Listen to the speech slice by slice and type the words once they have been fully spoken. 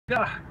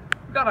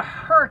Got a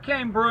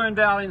hurricane brewing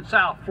down in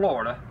South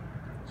Florida,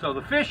 so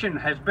the fishing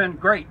has been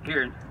great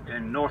here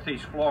in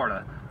Northeast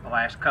Florida the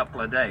last couple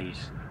of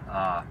days.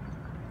 I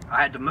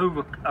had to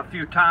move a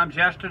few times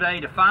yesterday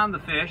to find the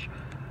fish,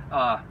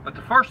 but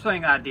the first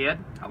thing I did,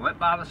 I went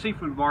by the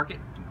seafood market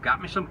and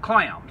got me some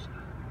clams.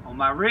 On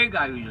my rig,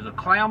 I use a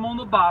clam on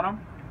the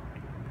bottom,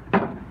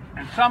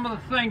 and some of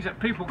the things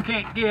that people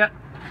can't get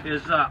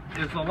is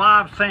the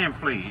live sand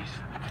fleas.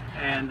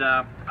 And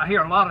I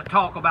hear a lot of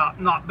talk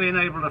about not being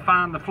able to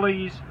find the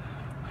fleas,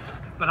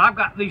 but I've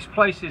got these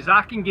places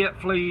I can get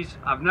fleas.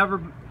 I've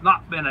never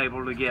not been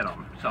able to get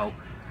them. So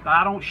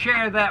I don't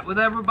share that with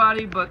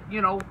everybody, but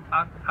you know,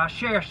 I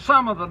share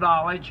some of the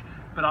knowledge,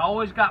 but I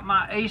always got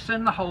my ace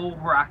in the hole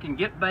where I can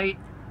get bait,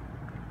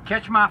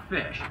 catch my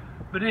fish.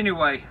 But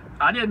anyway,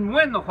 I didn't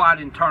win the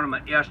whiting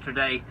tournament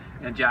yesterday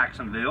in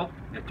Jacksonville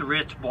at the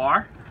Ritz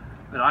Bar,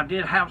 but I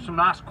did have some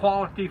nice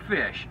quality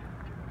fish.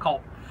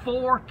 Caught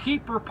 4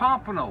 keeper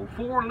pompano,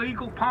 4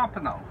 legal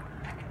pompano.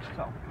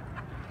 So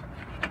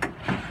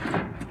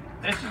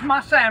this is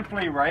my sand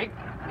flea rake.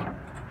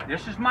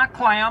 This is my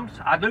clams.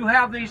 I do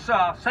have these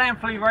sand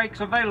flea rakes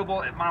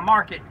available at my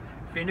market.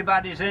 If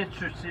anybody's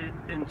interested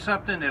in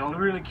something that'll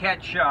really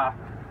catch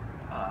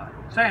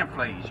sand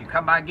fleas, you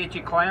come by and get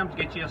your clams,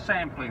 get you a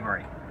sand flea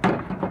rake.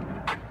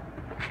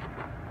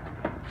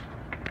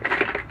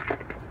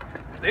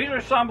 These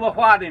are some of the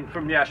whiting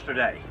from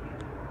yesterday.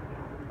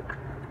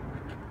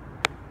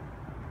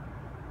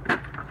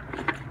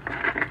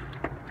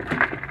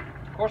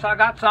 Of course, I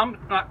got some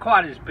not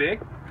quite as big.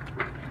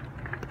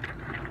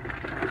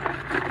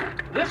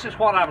 This is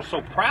what I was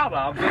so proud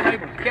of, being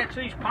able to catch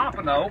these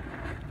pompano.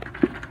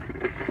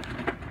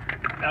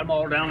 Got them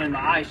all down in the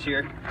ice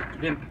here.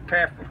 Didn't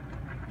prepare for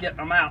getting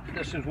them out.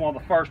 This is one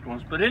of the first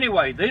ones. But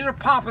anyway, these are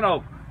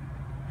pompano.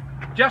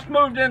 Just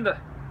moved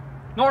into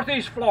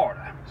Northeast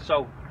Florida.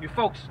 So you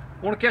folks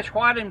want to catch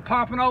whiting and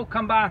pompano,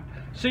 come by and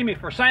see me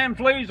for sand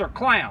fleas or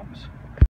clams.